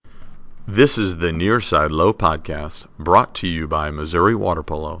This is the Nearside Low podcast, brought to you by Missouri Water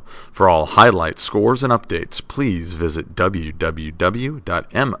Polo. For all highlights, scores, and updates, please visit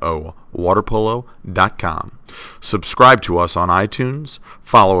www.mowaterpolo.com. Subscribe to us on iTunes,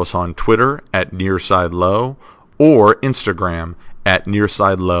 follow us on Twitter at Nearside Low, or Instagram at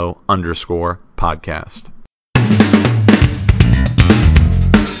NearsideLow_podcast.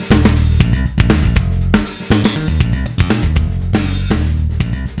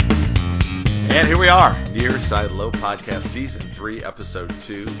 And here we are, Nearside Low Podcast, Season 3, Episode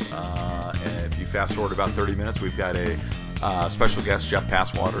 2. And if you fast forward about 30 minutes, we've got a special guest, Jeff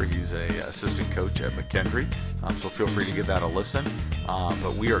Passwater. He's an assistant coach at McKendree, so feel free to give that a listen.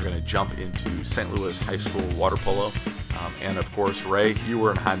 But we are going to jump into St. Louis High School water polo. And, of course, Ray, you were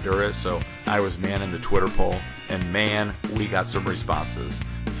in Honduras, so I was manning the Twitter poll. And, man, we got some responses.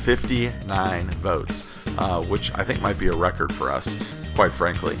 59 votes, which I think might be a record for us, quite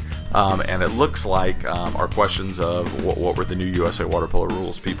frankly. And it looks like our questions of what were the new USA Water Polo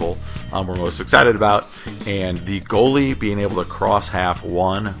rules people were most excited about, and the goalie being able to cross half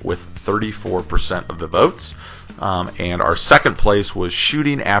won with 34% of the votes. And our second place was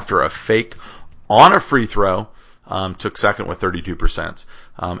shooting after a fake on a free throw, took second with 32%.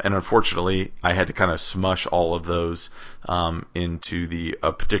 And unfortunately, I had to kind of smush all of those into the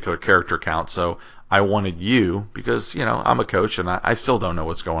particular character count. So I wanted you, because, you know, I'm a coach and I still don't know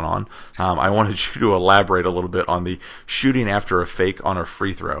what's going on. I wanted you to elaborate a little bit on the shooting after a fake on a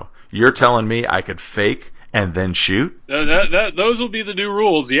free throw. You're telling me I could fake and then shoot? Those will be the new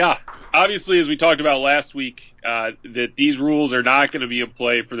rules, yeah. Obviously, as we talked about last week, that these rules are not going to be in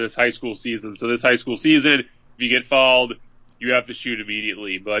play for this high school season. So this high school season, if you get fouled, you have to shoot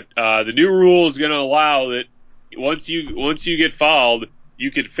immediately. But the new rule is going to allow that once you get fouled,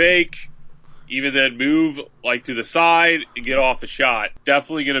 you can fake, even then move like to the side and get off a shot.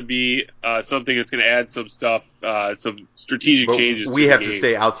 Definitely going to be something that's going to add some stuff, some strategic changes. We have to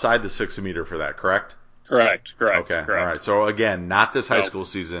stay outside the 6-meter for that, correct? Correct. Okay, all right. So again, not this high school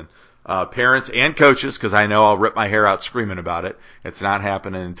season. Parents and coaches, because I know I'll rip my hair out screaming about it. It's not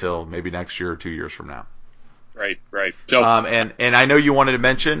happening until maybe next year or 2 years from now. Right. So, and I know you wanted to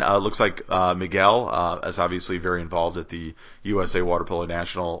mention, looks like Miguel is obviously very involved at the USA Water Polo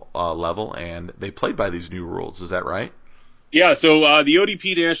National level, and they played by these new rules. Is that right? Yeah, so the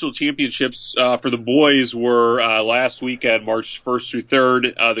ODP National Championships for the boys were last weekend, March 1st through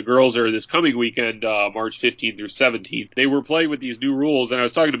 3rd. The girls are this coming weekend, March 15th through 17th. They were playing with these new rules, and I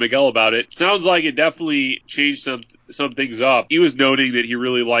was talking to Miguel about it. Sounds like it definitely changed some things up. He was noting that he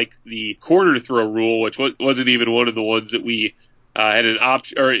really liked the corner throw rule, which wasn't even one of the ones that we had an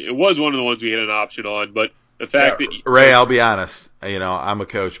option, or it was one of the ones we had an option on, but the fact that Ray, I'll be honest, you know, I'm a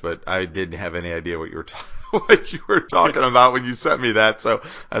coach, but I didn't have any idea what you were talking about when you sent me that. So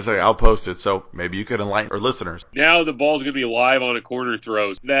I was like, I'll post it. So maybe you could enlighten our listeners. Now the ball's going to be live on a corner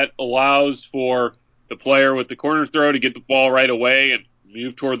throw. That allows for the player with the corner throw to get the ball right away and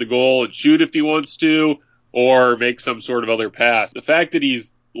move toward the goal and shoot if he wants to, or make some sort of other pass. The fact that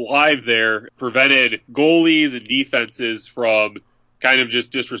he's live there prevented goalies and defenses from kind of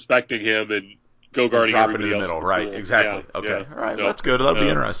just disrespecting him and go guarding everybody else. Drop it in the middle, right? Cool. Exactly. Yeah, okay. Yeah. All right. So, that's good. That'll be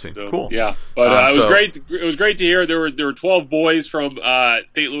interesting. Cool. Yeah. But it was great. It was great to hear. There were 12 boys from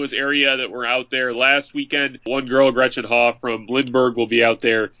St. Louis area that were out there last weekend. One girl, Gretchen Hoff from Lindbergh, will be out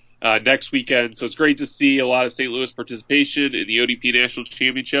there next weekend. So it's great to see a lot of St. Louis participation in the ODP National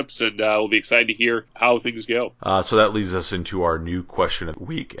Championships, and we'll be excited to hear how things go. So that leads us into our new question of the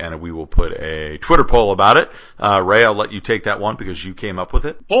week, and we will put a Twitter poll about it. Ray, I'll let you take that one because you came up with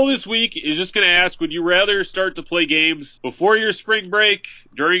it. Poll this week is just going to ask, would you rather start to play games before your spring break,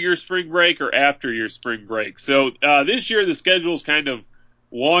 during your spring break, or after your spring break? So this year the schedule is kind of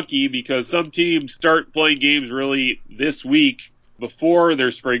wonky because some teams start playing games really this week before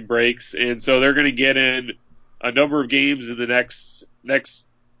their spring breaks, and so they're going to get in a number of games in the next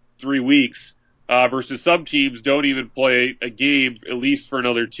 3 weeks, versus some teams don't even play a game at least for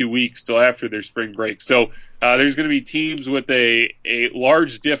another 2 weeks till after their spring break. So there's going to be teams with a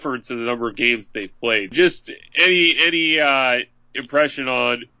large difference in the number of games they've played. Just any impression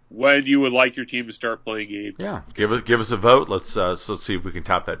on when you would like your team to start playing games? Yeah, give us a vote. Let's see if we can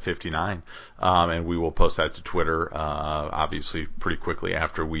top that 59, and we will post that to Twitter, obviously pretty quickly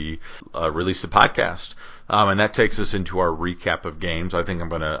after we release the podcast. And that takes us into our recap of games. I think I'm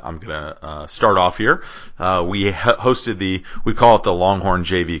gonna start off here. We hosted we call it the Longhorn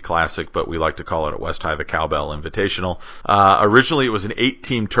JV Classic, but we like to call it at West High the Cowbell Invitational. Originally it was an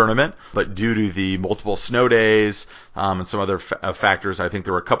 8-team tournament, but due to the multiple snow days, and some other factors. I think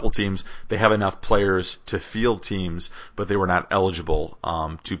there were a couple teams, they have enough players to field teams, but they were not eligible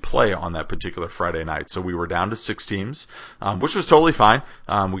to play on that particular Friday night. So we were down to 6 teams, which was totally fine.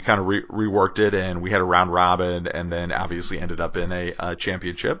 We kind of reworked it, and we had a round robin, and then obviously ended up in a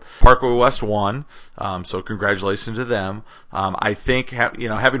championship. Parkway West won, so congratulations to them. I think,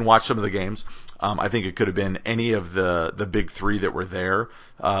 having watched some of the games, I think it could have been any of the big 3 that were there.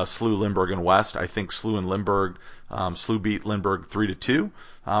 SLU, Lindbergh, and West. I think SLU and Lindbergh, SLU beat Lindbergh 3-2.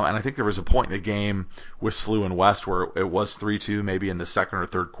 And I think there was a point in the game with SLU and West where it was 3-2, maybe in the second or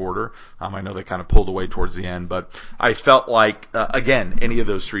third quarter. I know they kind of pulled away towards the end, but I felt like, again, any of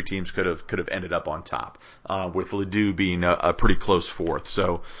those 3 teams could have ended up on top, with Ladue being a pretty close fourth.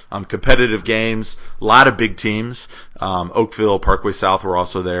 So, competitive games, a lot of big teams. Oakville, Parkway South were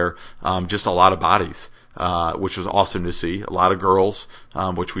also there. Just a lot of bodies. Which was awesome to see. A lot of girls,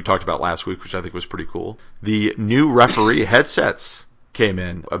 which we talked about last week, which I think was pretty cool. The new referee headsets came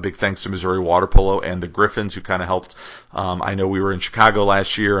in. A big thanks to Missouri Water Polo and the Griffins, who kind of helped. I know we were in Chicago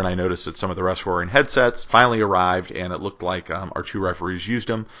last year, and I noticed that some of the refs were wearing headsets. Finally arrived, and it looked like our 2 referees used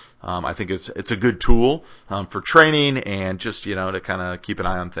them. I think it's a good tool for training and just to kind of keep an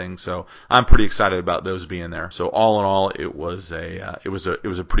eye on things. So I'm pretty excited about those being there. So all in all, it was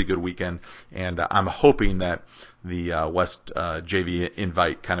a pretty good weekend, and I'm hoping that the West JV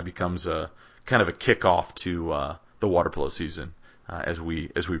invite kind of becomes a kickoff to the water polo season. As we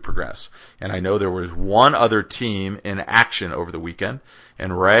progress. And I know there was one other team in action over the weekend.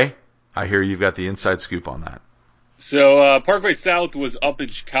 And Ray, I hear you've got the inside scoop on that. So Parkway South was up in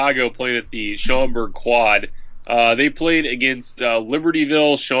Chicago playing at the Schaumburg Quad. They played against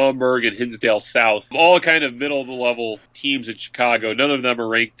Libertyville, Schaumburg, and Hinsdale South. All kind of middle-of-the-level teams in Chicago. None of them are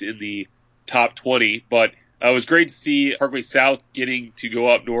ranked in the top 20, but it was great to see Parkway South getting to go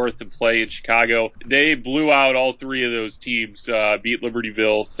up north and play in Chicago. They blew out all 3 of those teams, beat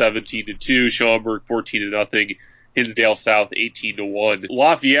Libertyville 17-2, Schaumburg 14-0, Hinsdale South 18-1.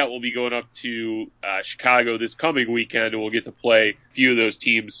 Lafayette will be going up to Chicago this coming weekend, and we'll get to play a few of those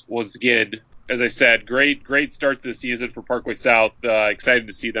teams once again. As I said, great start to the season for Parkway South. Excited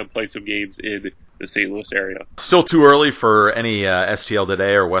to see them play some games in the St. Louis area. Still too early for any STL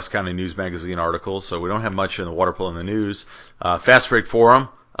Today or West County News Magazine articles, so we don't have much in the water polo in the news. Fast Break Forum,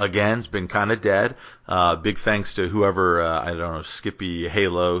 again, has been kind of dead. Big thanks to whoever, I don't know, Skippy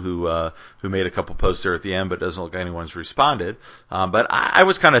Halo, who made a couple posts there at the end, but doesn't look like anyone's responded. But I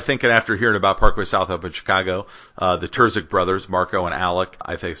was kind of thinking after hearing about Parkway South up in Chicago, the Terzic brothers, Marco and Alec.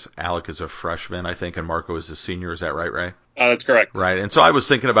 I think Alec is a freshman, and Marco is a senior. Is that right, Ray? That's correct. Right. And so I was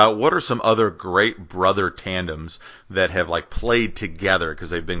thinking about what are some other great brother tandems that have played together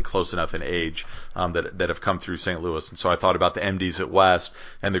because they've been close enough in age that have come through St. Louis. And so I thought about the MDs at West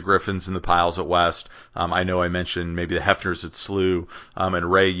and the Griffins and the Piles at West. I know I mentioned maybe the Hefners at SLU.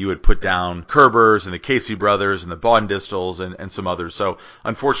 And Ray, you had put down Kerbers and the Casey brothers and the Baudendistels and some others. So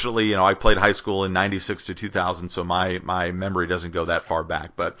unfortunately, I played high school in 96 to 2000, so my memory doesn't go that far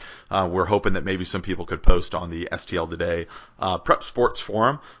back. But we're hoping that maybe some people could post on the STL Today Prep Sports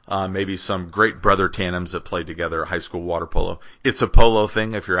Forum, maybe some great brother tandems that played together at high school water polo. It's a polo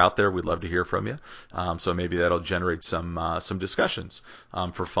thing. If you're out there, we'd love to hear from you. So maybe that'll generate some discussions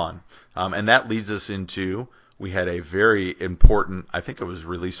for fun. And that leads us into, we had a very important, I think it was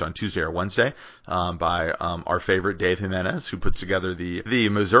released on Tuesday or Wednesday, by our favorite Dave Jimenez, who puts together the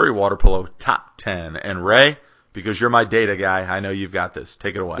Missouri Water Polo Top 10. And Ray, because you're my data guy, I know you've got this.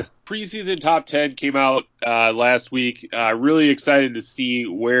 Take it away. Preseason top 10 came out last week. Really excited to see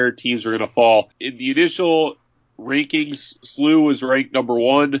where teams are going to fall. In the initial rankings, SLU was ranked number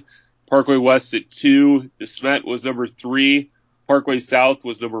 1, Parkway West at 2, DeSmet was number 3, Parkway South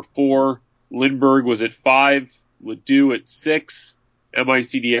was number 4, Lindbergh was at 5, Ladue at 6,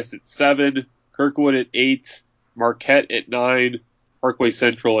 MICDS at 7, Kirkwood at 8, Marquette at 9, Parkway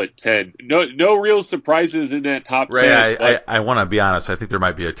Central at 10. No real surprises in that top 10. Ray, I want to be honest. I think there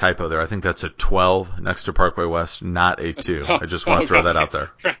might be a typo there. I think that's a 12 next to Parkway West, not a 2. I just want to throw that out there.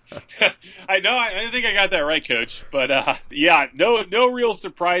 I know. I think I got that right, Coach. But, yeah, no real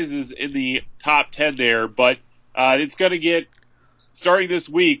surprises in the top 10 there. But it's going to get, starting this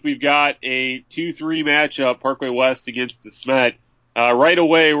week, we've got a 2-3 matchup, Parkway West against DeSmet. Right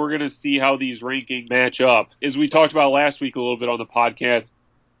away, we're going to see how these rankings match up. As we talked about last week a little bit on the podcast,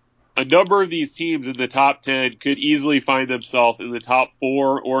 a number of these teams in the top 10 could easily find themselves in the top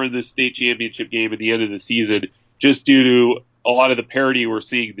 4 or in the state championship game at the end of the season, just due to a lot of the parity we're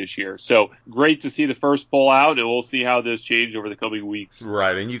seeing this year. So great to see the first poll out, and we'll see how this changes over the coming weeks.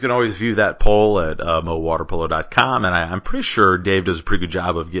 Right, and you can always view that poll at mowaterpolo.com, and I'm pretty sure Dave does a pretty good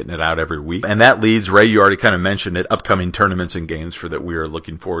job of getting it out every week. And that leads, Ray, you already kind of mentioned it, upcoming tournaments and games that we are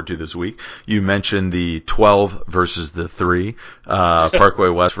looking forward to this week. You mentioned the 12 versus the 3, Parkway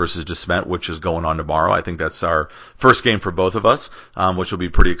West versus DeSmet, which is going on tomorrow. I think that's our first game for both of us, which will be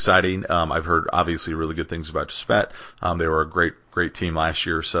pretty exciting. I've heard obviously really good things about DeSmet. They were a great team last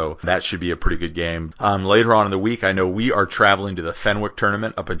year, so that should be a pretty good game. Later on in the week, I know we are traveling to the Fenwick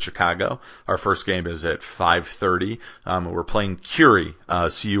tournament up in Chicago. Our first game is at 5:30. We're playing Curie,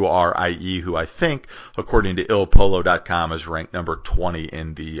 Curie, who I think, according to ilpolo.com, is ranked number 20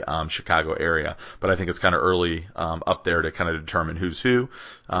 in the Chicago area. But I think it's kind of early up there to kind of determine who's who.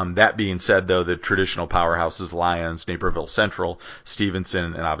 That being said, though, the traditional powerhouses, Lions, Naperville Central,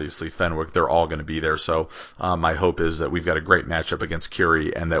 Stevenson, and obviously Fenwick, they're all going to be there. So my hope is that we've got a great matchup against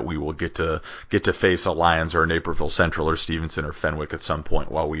Curie, and that we will get to face a Lions or a Naperville Central or Stevenson or Fenwick at some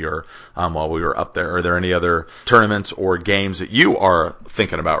point while we are up there. Are there any other tournaments or games that you are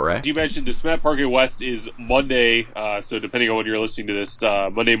thinking about, Ray? You mentioned DeSmet Parkway West is Monday, so depending on when you're listening to this,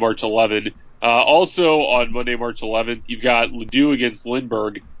 Monday, March 11th. Also on Monday, March 11th, you've got Ladue against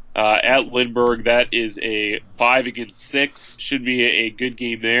Lindbergh. At Lindbergh, that is a 5 against 6. Should be a good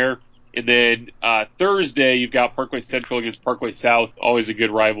game there. And then Thursday, you've got Parkway Central against Parkway South. Always a good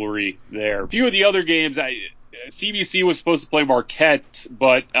rivalry there. A few of the other games, CBC was supposed to play Marquette,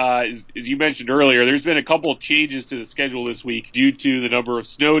 but as you mentioned earlier, there's been a couple of changes to the schedule this week due to the number of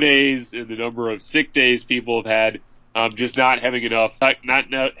snow days and the number of sick days people have had, just not having enough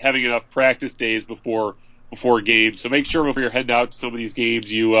practice days before games. So make sure before you're heading out to some of these games,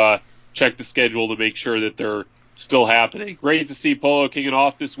 you check the schedule to make sure that they're still happening. Great to see polo kicking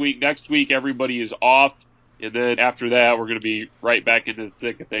off this week. Next week, everybody is off. And then after that, we're going to be right back into the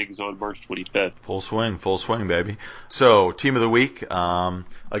thick of things on March 25th. Full swing, baby. So, team of the week,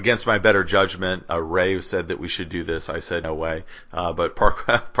 against my better judgment, Ray said that we should do this. I said no way. But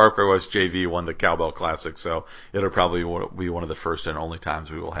Parkway West JV won the Cowbell Classic, so it'll probably be one of the first and only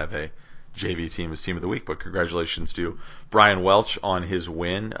times we will have a JV team as team of the week. But congratulations to Brian Welch on his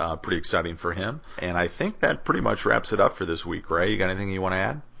win. Pretty exciting for him. And I think that pretty much wraps it up for this week. Ray, you got anything you want to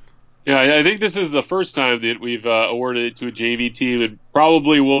add? Yeah, I think this is the first time that we've awarded it to a JV team, and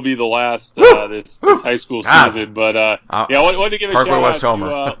probably will be the last this high school season. But I wanted to give a shout out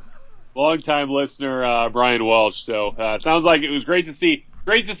to longtime listener Brian Welch. So it sounds like it was great to see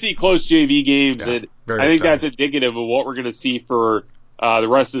close JV games, and I think that's indicative of what we're going to see for the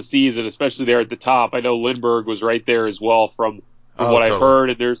rest of the season, especially there at the top. I know Lindbergh was right there as well from what I've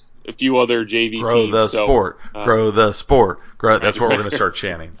heard, and there's a few other JV teams. Grow the sport. That's what we're going to start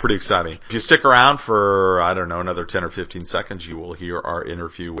chanting. Pretty exciting. If you stick around for, another 10 or 15 seconds, you will hear our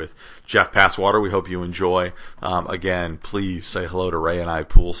interview with Jeff Passwater. We hope you enjoy. Again, please say hello to Ray and I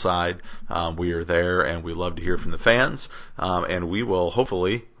poolside. We are there, and we love to hear from the fans. And we will,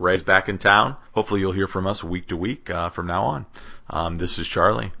 hopefully, Ray's back in town. Hopefully you'll hear from us week to week from now on. This is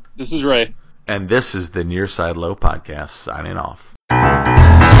Charlie. This is Ray. And this is the Nearside Low Podcast, signing off.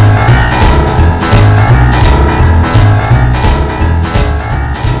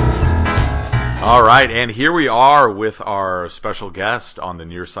 All right, and here we are with our special guest on the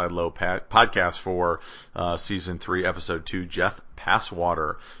Nearside Low Podcast for Season 3, Episode 2, Jeff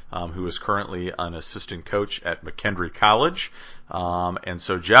Passwater, who is currently an assistant coach at McKendree College. And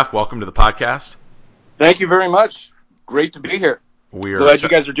so, Jeff, welcome to the podcast. Thank you very much. Great to be here. Glad you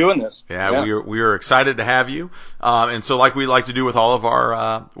guys are doing this. Yeah. we are excited to have you. And so, like we like to do with all of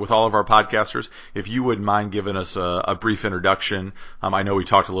our podcasters, if you wouldn't mind giving us a brief introduction. I know we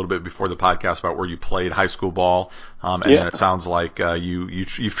talked a little bit before the podcast about where you played high school ball, and then it sounds like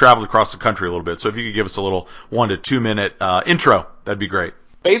you've traveled across the country a little bit. So if you could give us a little 1 to 2 minute intro, that'd be great.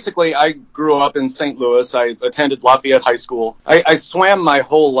 Basically, I grew up in St. Louis. I attended Lafayette High School. I swam my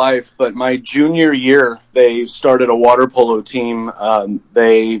whole life, but my junior year, they started a water polo team.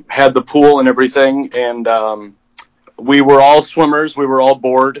 They had the pool and everything, and we were all swimmers. We were all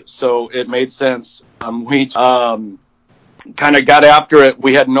bored, so it made sense. We kind of got after it.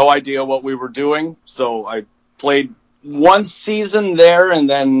 We had no idea what we were doing, so I played one season there and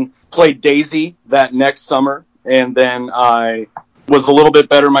then played Daisy that next summer, and then I was a little bit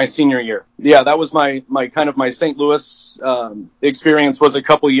better my senior year. Yeah, that was my St. Louis experience was a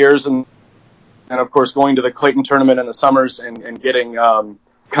couple years, and of course going to the Clayton tournament in the summers and getting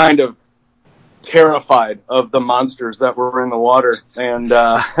kind of terrified of the monsters that were in the water. And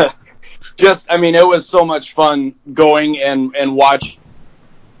it was so much fun going and watching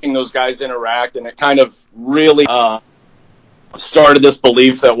those guys interact, and it kind of really started this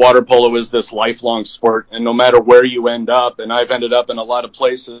belief that water polo is this lifelong sport, and no matter where you end up, and I've ended up in a lot of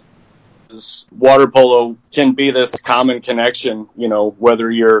places, water polo can be this common connection,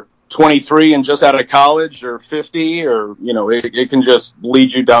 whether you're 23 and just out of college or 50, or, it can just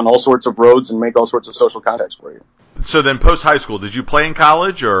lead you down all sorts of roads and make all sorts of social contacts for you. So then post high school, did you play in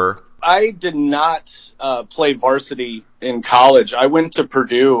college or? I did not play varsity in college. I went to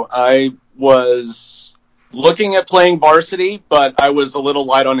Purdue. I was looking at playing varsity, but I was a little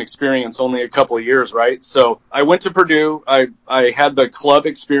light on experience, only a couple of years, right? So I went to Purdue. I had the club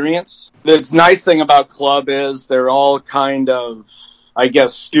experience. The nice thing about club is they're all kind of, I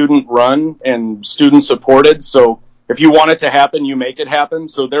guess, student run and student supported. So if you want it to happen, you make it happen.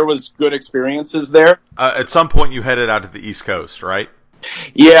 So there was good experiences there. At some point you headed out to the East Coast, right?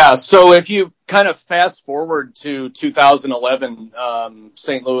 Yeah, so if you kind of fast forward to 2011,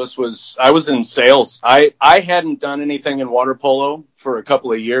 St. Louis I was in sales. I hadn't done anything in water polo for a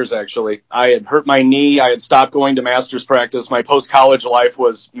couple of years, actually. I had hurt my knee. I had stopped going to master's practice. My post-college life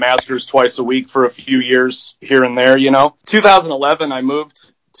was masters twice a week for a few years here and there, 2011, I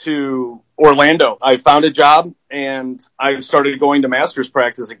moved to Orlando. I found a job, and I started going to master's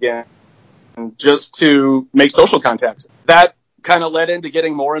practice again just to make social contacts. That kind of led into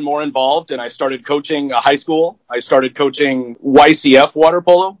getting more and more involved, and I started coaching a high school. I started coaching YCF water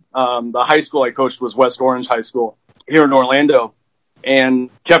polo. The high school I coached was West Orange High School here in Orlando, and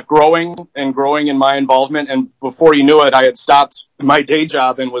kept growing and growing in my involvement. And before you knew it, I had stopped my day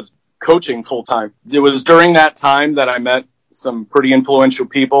job and was coaching full time. It was during that time that I met some pretty influential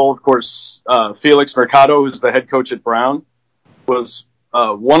people. Of course, Felix Mercado, who's the head coach at Brown, was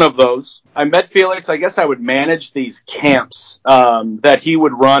one of those. I met Felix. I guess I would manage these camps that he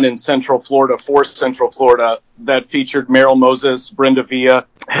would run in Central Florida, for Central Florida, that featured Meryl Moses, Brenda Villa,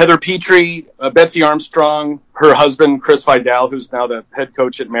 Heather Petrie, Betsy Armstrong, her husband, Chris Vidal, who's now the head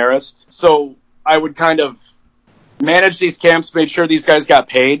coach at Marist. So I would kind of manage these camps, made sure these guys got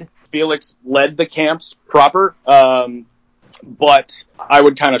paid. Felix led the camps proper, but I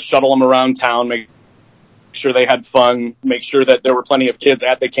would kind of shuttle them around town, make sure they had fun, make sure that there were plenty of kids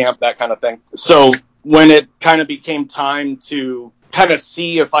at the camp, that kind of thing. So when it kind of became time to kind of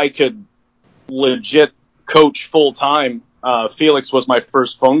see if I could legit coach full time, Felix was my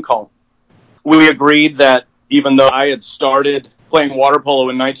first phone call. We agreed that even though I had started playing water polo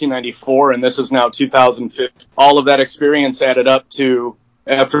in 1994 and this is now 2015, all of that experience added up to,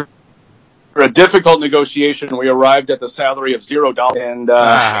 after a difficult negotiation, we arrived at the salary of $0, and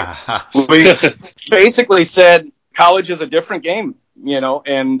we basically said college is a different game,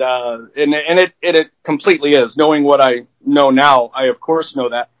 and it completely is. Knowing what I know now, I of course know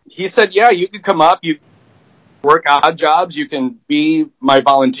that. He said, yeah, you can come up, you work odd jobs, you can be my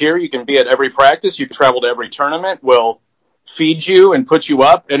volunteer, you can be at every practice, you can travel to every tournament, we'll feed you and put you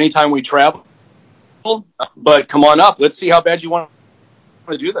up anytime we travel, but come on up, let's see how bad you want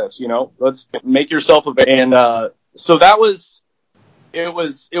to do this, let's make yourself available. And so it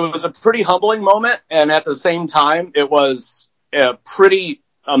was a pretty humbling moment, and at the same time it was a pretty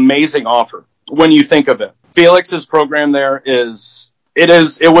amazing offer when you think of it. Felix's program there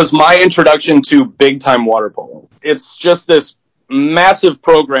it was my introduction to big time water polo. It's just this massive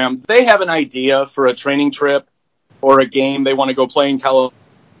program. They have an idea for a training trip or a game they want to go play in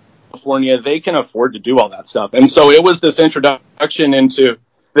California. They can afford to do all that stuff. And so it was this introduction into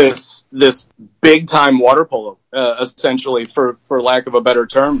this big time water polo, essentially, for lack of a better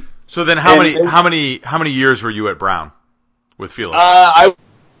term. So then how many years were you at Brown with Felix? I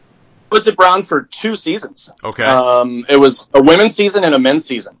was at Brown for 2 seasons. Okay. It was a women's season and a men's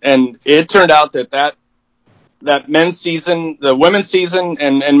season. And it turned out that men's season, the women's season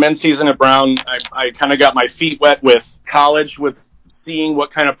and men's season at Brown, I kind of got my feet wet with college, with seeing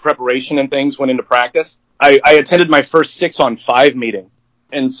what kind of preparation and things went into practice. I attended my first 6-on-5 meeting.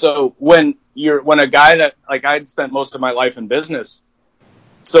 And so when a guy that, like, I'd spent most of my life in business,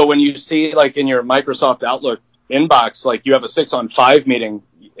 so when you see, like, in your Microsoft Outlook inbox, like, you have a 6-on-5 meeting,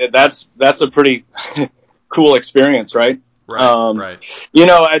 that's a pretty cool experience, right? Right.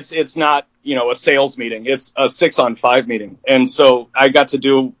 It's not, a sales meeting. It's a 6-on-5 meeting. And so I got to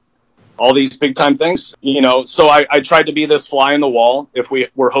do all these big time things, so I tried to be this fly in the wall. If we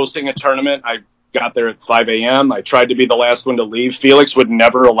were hosting a tournament, I got there at 5 a.m. I tried to be the last one to leave. Felix would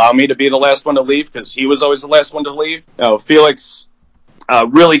never allow me to be the last one to leave because he was always the last one to leave. Felix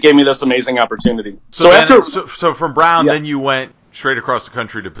really gave me this amazing opportunity. So from Brown, then you went straight across the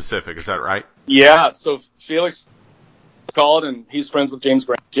country to Pacific. Is that right? Yeah. So Felix called, and he's friends with James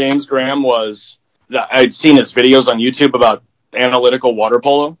Graham. James Graham I'd seen his videos on YouTube about analytical water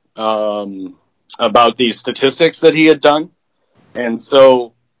polo, about the statistics that he had done. And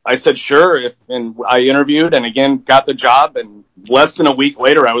so I said, sure. And I interviewed and again, got the job. And less than a week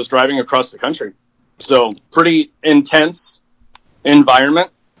later, I was driving across the country. So pretty intense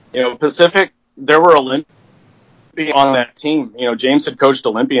environment. Pacific, there were Olympians on that team. James had coached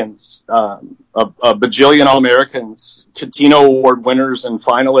Olympians, a bajillion All-Americans, Catino Award winners and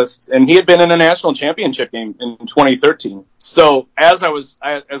finalists, and he had been in a national championship game in 2013. So as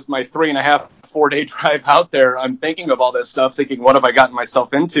my 3.5-4 day drive out there, I'm thinking of all this stuff, thinking, what have I gotten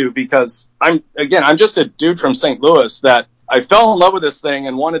myself into? Because I'm just a dude from St. Louis that I fell in love with this thing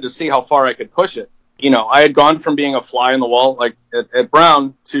and wanted to see how far I could push it. I had gone from being a fly in the wall, like at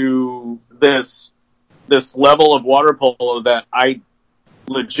Brown, to this level of water polo that I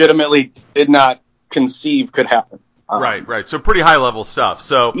legitimately did not conceive could happen. Right. So pretty high level stuff.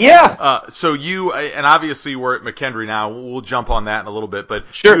 So yeah. So you, and obviously we're at McKendree now. We'll jump on that in a little bit.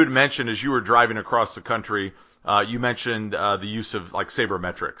 But sure. You had mentioned as you were driving across the country, you mentioned the use of like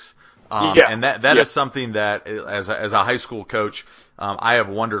sabermetrics. And that is something that as a high school coach, I have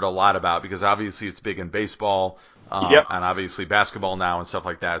wondered a lot about because obviously it's big in baseball. And obviously basketball now and stuff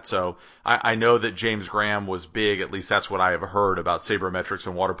like that. So I know that James Graham was big, at least that's what I have heard about sabermetrics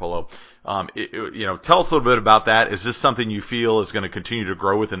and water polo. Tell us a little bit about that. Is this something you feel is going to continue to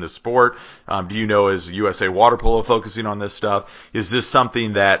grow within the sport? Do you know, is USA Water Polo focusing on this stuff? Is this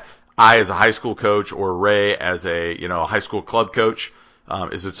something that I, as a high school coach, or Ray as a high school club coach,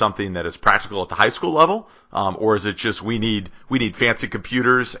 is it something that is practical at the high school level, or is it just we need fancy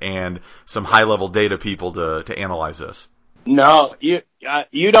computers and some high level data people to analyze this? No,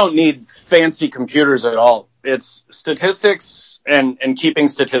 you don't need fancy computers at all. It's statistics and keeping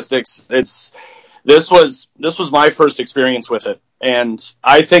statistics. This was my first experience with it, and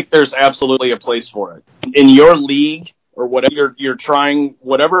I think there's absolutely a place for it in your league or whatever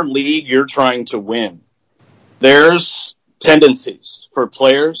whatever league you're trying to win. There's tendencies for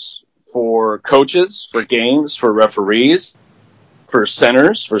players, for coaches, for games, for referees, for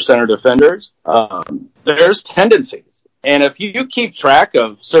centers, for center defenders. There's tendencies. And if you keep track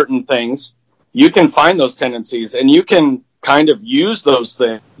of certain things, you can find those tendencies and you can kind of use those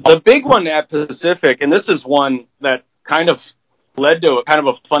things. The big one at Pacific, and this is one that kind of led to a kind of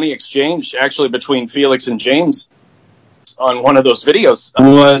a funny exchange actually between Felix and James on one of those videos,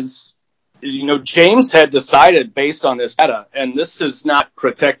 was James had decided based on this data, and this is not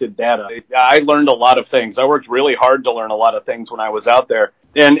protected data. I learned a lot of things. I worked really hard to learn a lot of things when I was out there.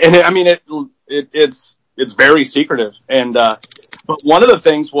 And I mean, it's very secretive. And, but one of the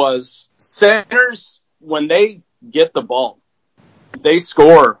things was centers, when they get the ball, they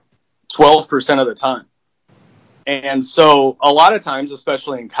score 12% of the time. And so a lot of times,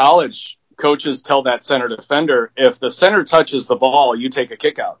 especially in college, coaches tell that center defender, if the center touches the ball, you take a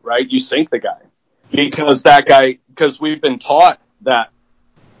kick out, right? You sink the guy. Because we've been taught that,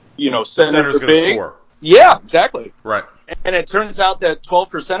 center's going to score. Yeah, exactly. Right. And it turns out that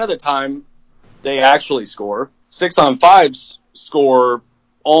 12% of the time they actually score. 6-on-5s score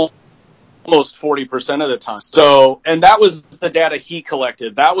almost 40% of the time. So, and that was the data he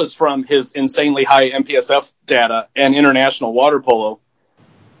collected. That was from his insanely high MPSF data and international water polo.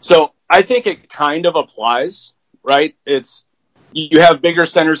 So I think it kind of applies, right? You have bigger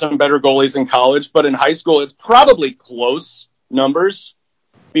centers and better goalies in college, but in high school, it's probably close numbers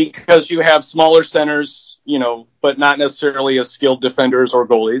because you have smaller centers, but not necessarily as skilled defenders or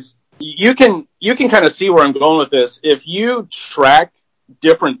goalies. You can kind of see where I'm going with this. If you track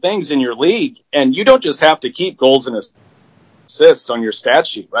different things in your league, and you don't just have to keep goals and assists on your stat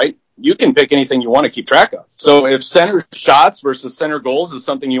sheet, right? You can pick anything you want to keep track of. So if center shots versus center goals is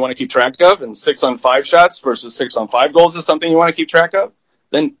something you want to keep track of, and 6-on-5 shots versus 6-on-5 goals is something you want to keep track of,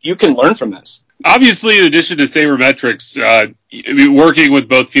 then you can learn from this. Obviously, in addition to sabermetrics, working with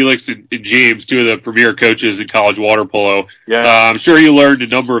both Felix and James, two of the premier coaches in college water polo, I'm sure you learned a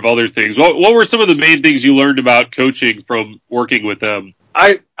number of other things. What were some of the main things you learned about coaching from working with them?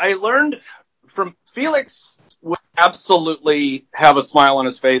 I learned from Felix would absolutely have a smile on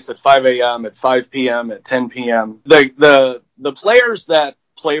his face at 5 a.m., at 5 p.m., at 10 p.m. The players that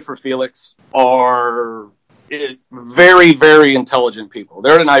play for Felix are very, very intelligent people.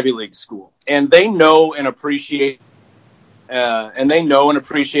 They're at an Ivy League school, and they know and appreciate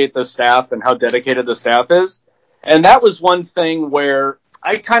the staff and how dedicated the staff is. And that was one thing where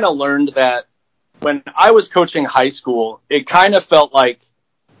I kind of learned that when I was coaching high school, it kind of felt like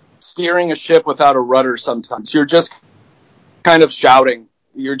steering a ship without a rudder sometimes. You're just kind of shouting.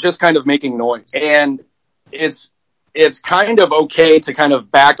 You're just kind of making noise. And it's kind of okay to kind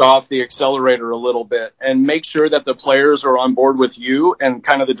of back off the accelerator a little bit and make sure that the players are on board with you and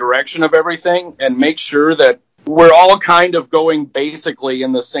kind of the direction of everything, and make sure that we're all kind of going basically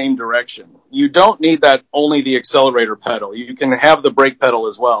in the same direction. You don't need that only the accelerator pedal. You can have the brake pedal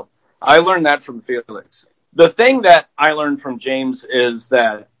as well. I learned that from Felix. The thing that I learned from James is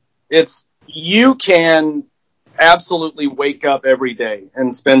that you can absolutely wake up every day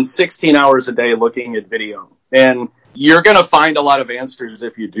and spend 16 hours a day looking at video. And you're going to find a lot of answers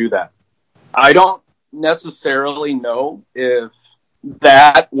if you do that. I don't necessarily know if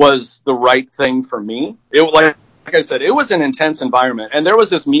that was the right thing for me. Like I said, it was an intense environment. And there was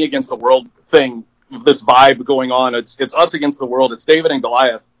this me against the world thing, this vibe going on. It's us against the world. It's David and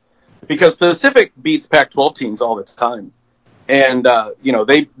Goliath. Because Pacific beats Pac-12 teams all the time. And,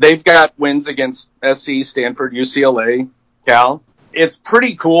 they've got wins against SC, Stanford, UCLA, Cal. It's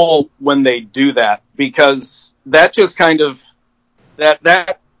pretty cool when they do that because that just kind of,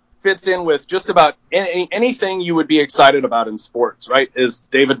 that fits in with just about anything you would be excited about in sports, right? Is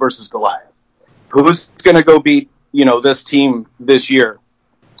David versus Goliath. Who's going to go beat, this team this year?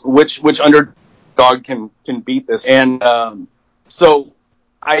 Which underdog can beat this? And, so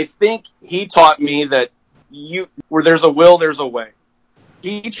I think he taught me that where there's a will, there's a way.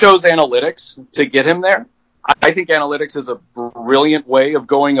 He chose analytics to get him there. I think analytics is a brilliant way of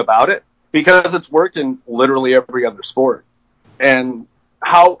going about it because it's worked in literally every other sport. And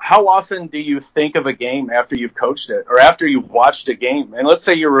how often do you think of a game after you've coached it or after you've watched a game? And let's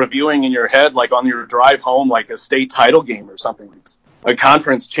say you're reviewing in your head, like on your drive home, like a state title game or something like this, a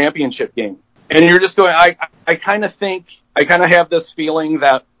conference championship game. And you're just going, I kind of have this feeling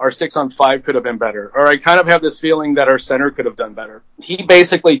that our 6-on-5 could have been better, or I kind of have this feeling that our center could have done better. He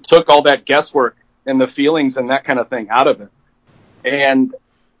basically took all that guesswork and the feelings and that kind of thing out of it. And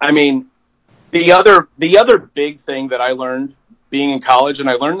I mean, the other big thing that I learned being in college, and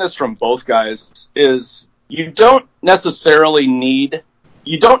I learned this from both guys, is you don't need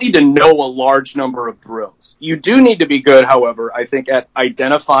to know a large number of drills. You do need to be good, however, I think, at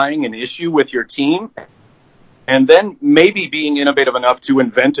identifying an issue with your team and then maybe being innovative enough to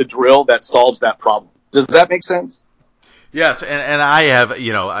invent a drill that solves that problem. Does that make sense? Yes, and I have,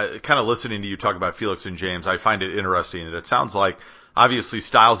 kind of listening to you talk about Felix and James, I find it interesting. And it sounds like obviously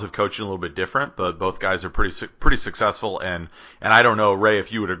styles of coaching a little bit different, but both guys are pretty successful. And I don't know, Ray,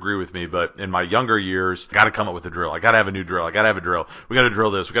 if you would agree with me, but in my younger years, got to come up with a drill. I got to have a new drill. I got to have a drill. We got to drill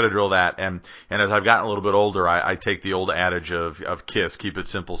this. We got to drill that. And as I've gotten a little bit older, I take the old adage of KISS, keep it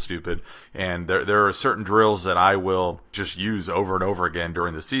simple, stupid. And there are certain drills that I will just use over and over again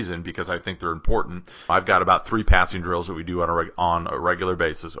during the season because I think they're important. I've got about 3 passing drills that we do on a regular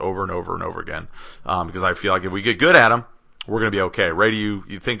basis over and over and over again because I feel like if we get good at them, we're going to be okay. Ray, do you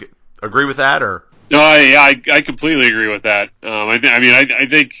agree with that or? No, I completely agree with that. I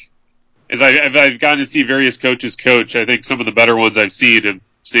think as I've gotten to see various coaches coach, I think some of the better ones I've seen have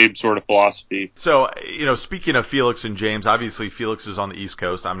same sort of philosophy. So, speaking of Felix and James, obviously Felix is on the East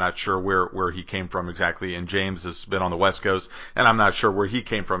Coast. I'm not sure where he came from exactly, and James has been on the West Coast, and I'm not sure where he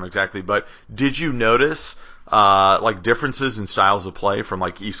came from exactly. But did you notice differences in styles of play from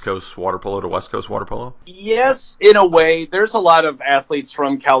like East Coast water polo to West Coast water polo? Yes, in a way. There's a lot of athletes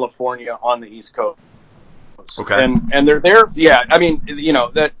from California on the East Coast. Okay. And they're there. Yeah. I mean,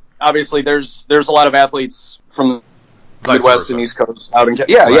 that obviously there's a lot of athletes from the Midwest and East Coast out in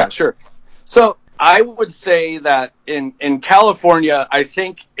yeah, sure. So I would say that in California, I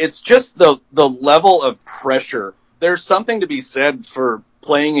think it's just the level of pressure. There's something to be said for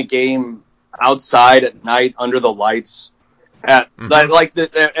playing a game outside at night under the lights at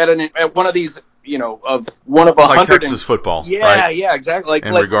one of these, of one of 100 like Texas football. Yeah, right? Yeah, exactly.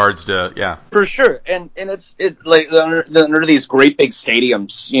 In regards to for sure, and it's like under these great big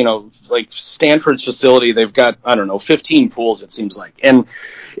stadiums, like Stanford's facility, they've got 15 pools it seems like, and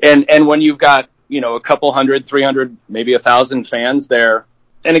when you've got a couple 100, 300, maybe 1,000 fans there.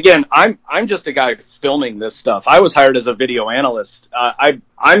 And again, I'm just a guy filming this stuff. I was hired as a video analyst.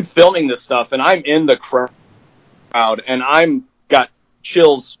 I'm filming this stuff, and I'm in the crowd, and I'm got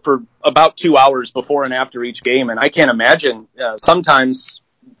chills for about 2 hours before and after each game. And I can't imagine. Sometimes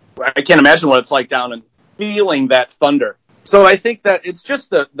I can't imagine what it's like down and feeling that thunder. So I think that it's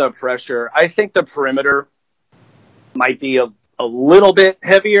just the pressure. I think the perimeter might be a little bit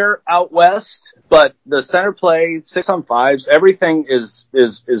heavier out west, but the center play, 6-on-5s, everything is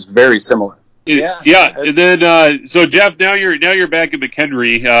very similar. Yeah. And then so Jeff, now you're back at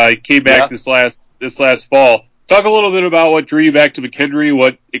McHenry. Came back this last fall. Talk a little bit about what drew you back to McHenry,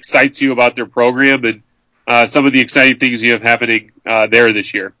 what excites you about their program, and some of the exciting things you have happening there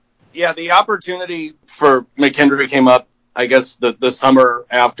this year. Yeah, the opportunity for McHenry came up, I guess, the summer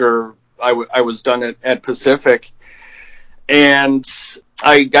after I was done at Pacific. And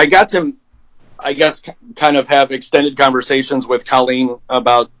I got to I guess, kind of have extended conversations with Colleen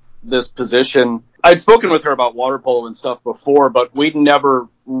about this position. I'd spoken with her about water polo and stuff before, but we'd never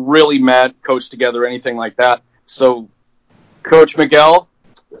really met, coached together, anything like that. So Coach Miguel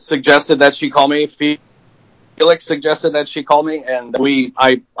suggested that she call me. Felix suggested that she call me, and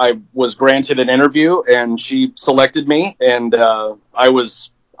I was granted an interview, and she selected me, and I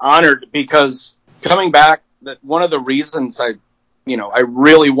was honored because coming back, that one of the reasons I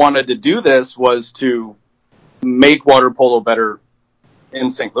really wanted to do this was to make water polo better in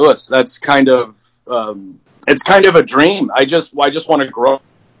St. Louis. That's kind of it's kind of a dream. I just want to grow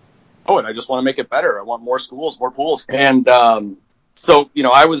it. I just want to make it better. I want more schools, more pools, and so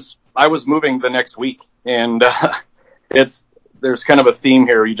I was moving the next week, and there's kind of a theme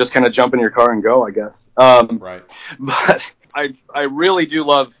here. You just kind of jump in your car and go, I guess. Right. But I really do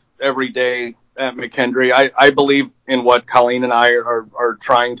love every day at McKendree. I believe in what Colleen and I are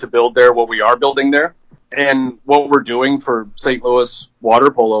trying to build there, what we are building there, and what we're doing for St. Louis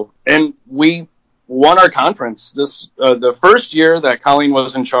water polo. And we won our conference. The first year that Colleen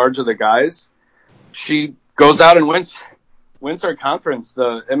was in charge of the guys, she goes out and wins our conference,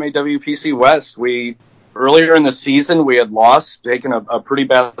 the MAWPC West. Earlier in the season, we had taken a pretty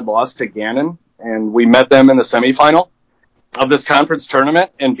bad loss to Gannon, and we met them in the semifinal of this conference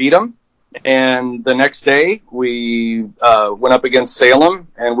tournament and beat them. And the next day, we went up against Salem,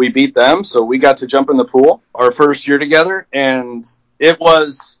 and we beat them. So we got to jump in the pool our first year together, and it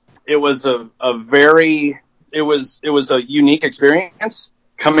was a unique experience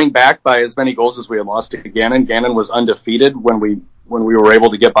coming back by as many goals as we had lost to Gannon. Gannon was undefeated when we were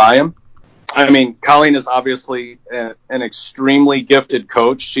able to get by him. I mean, Colleen is obviously an extremely gifted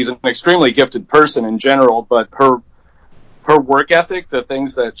coach. She's an extremely gifted person in general, but her work ethic, the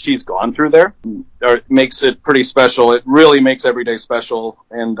things that she's gone through there, makes it pretty special. It really makes every day special.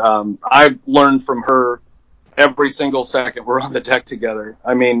 And I've learned from her every single second we're on the deck together.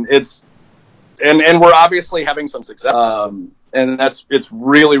 I mean, and we're obviously having some success. And it's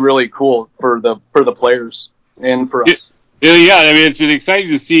really, really cool for the players and for us. Yeah, I mean, it's been exciting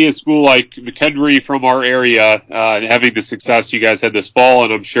to see a school like McKendree from our area having the success you guys had this fall,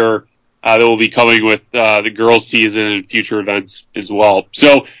 and I'm sure that will be coming with the girls' season and future events as well.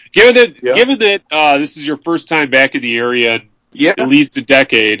 So, given that this is your first time back in the area in at least a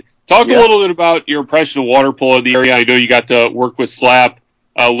decade, talk a little bit about your impression of water polo in the area. I know you got to work with SLAP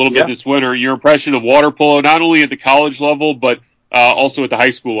a little bit this winter. Your impression of water polo, not only at the college level, but also at the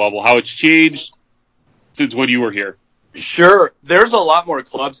high school level, how it's changed since when you were here. Sure. There's a lot more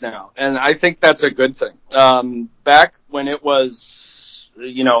clubs now, and I think that's a good thing. Back when it was,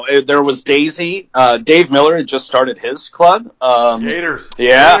 there was Daisy. Dave Miller had just started his club. Gators.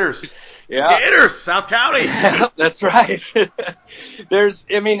 Yeah. Gators. Yeah. Gators, South County. That's right. There's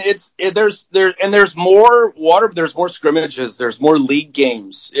more water, there's more scrimmages, there's more league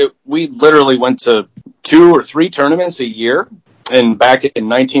games. We literally went to 2 or 3 tournaments a year, and back in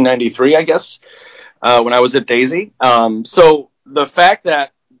 1993, I guess. When I was at Daisy. So the fact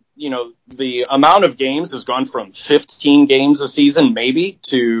that, the amount of games has gone from 15 games a season maybe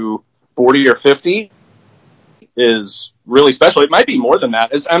to 40 or 50 is really special. It might be more than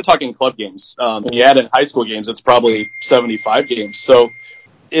that. I'm talking club games. When you add in high school games, it's probably 75 games. So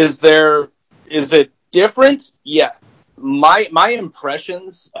is it different? Yeah. My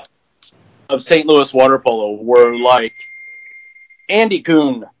impressions of St. Louis water polo were like Andy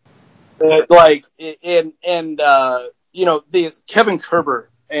Kuhn, the Kevin Kerber,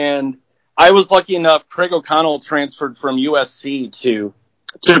 and I was lucky enough. Craig O'Connell transferred from USC to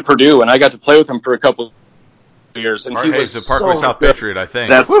Purdue, and I got to play with him for a couple of years. And he's a Parkway South Patriot, I think.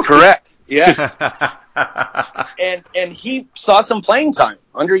 That's correct. Yes. and he saw some playing time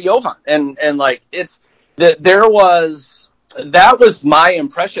under Jovan, and that was my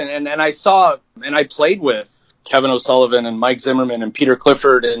impression, and I played with Kevin O'Sullivan and Mike Zimmerman and Peter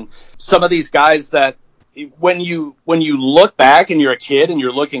Clifford and some of these guys that when you look back and you're a kid and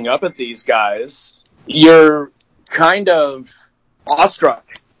you're looking up at these guys, you're kind of awestruck.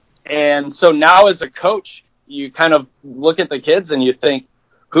 And so now as a coach, you kind of look at the kids and you think,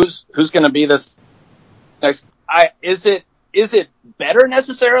 who's going to be this next? Is it better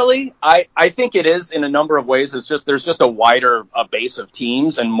necessarily? I think it is in a number of ways. There's just a wider base of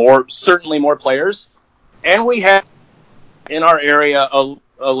teams and certainly more players. And we have in our area a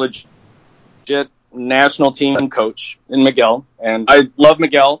legit national team coach in Miguel. And I love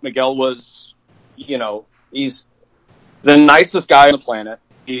Miguel. Miguel was, he's the nicest guy on the planet.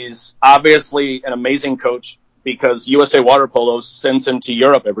 He's obviously an amazing coach because USA Water Polo sends him to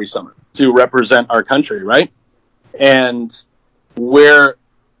Europe every summer to represent our country, right? And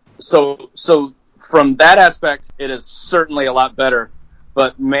so from that aspect, it is certainly a lot better.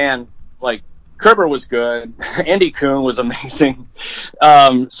 But man, like Kerber was good, Andy Kuhn was amazing.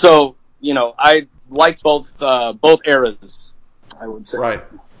 So I liked both eras, I would say. Right.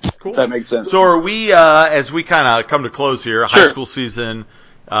 Cool. If that makes sense. So are we, as we kind of come to close here, Sure. high school season,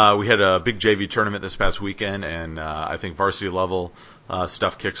 we had a big JV tournament this past weekend, and I think varsity level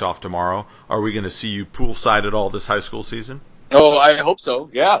stuff kicks off tomorrow. Are we going to see you poolside at all this high school season? Oh, I hope so.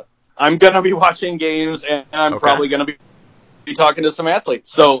 Yeah. I'm going to be watching games, and I'm probably going to be talking to some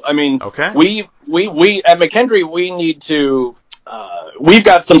athletes. So, I mean, we at McKendree, we need to, we've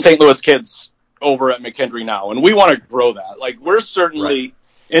got some St. Louis kids over at McKendree now, and we want to grow that. Like, we're certainly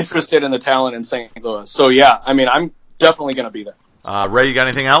interested in the talent in St. Louis. So, yeah, I mean, I'm definitely going to be there. Ray, you got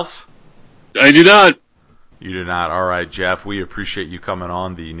anything else? I do not. You do not. All right, Jeff, we appreciate you coming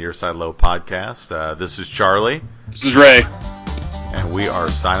on the Nearside Low podcast. This is Charlie. This is Ray. And we are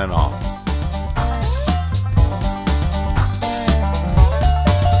signing off.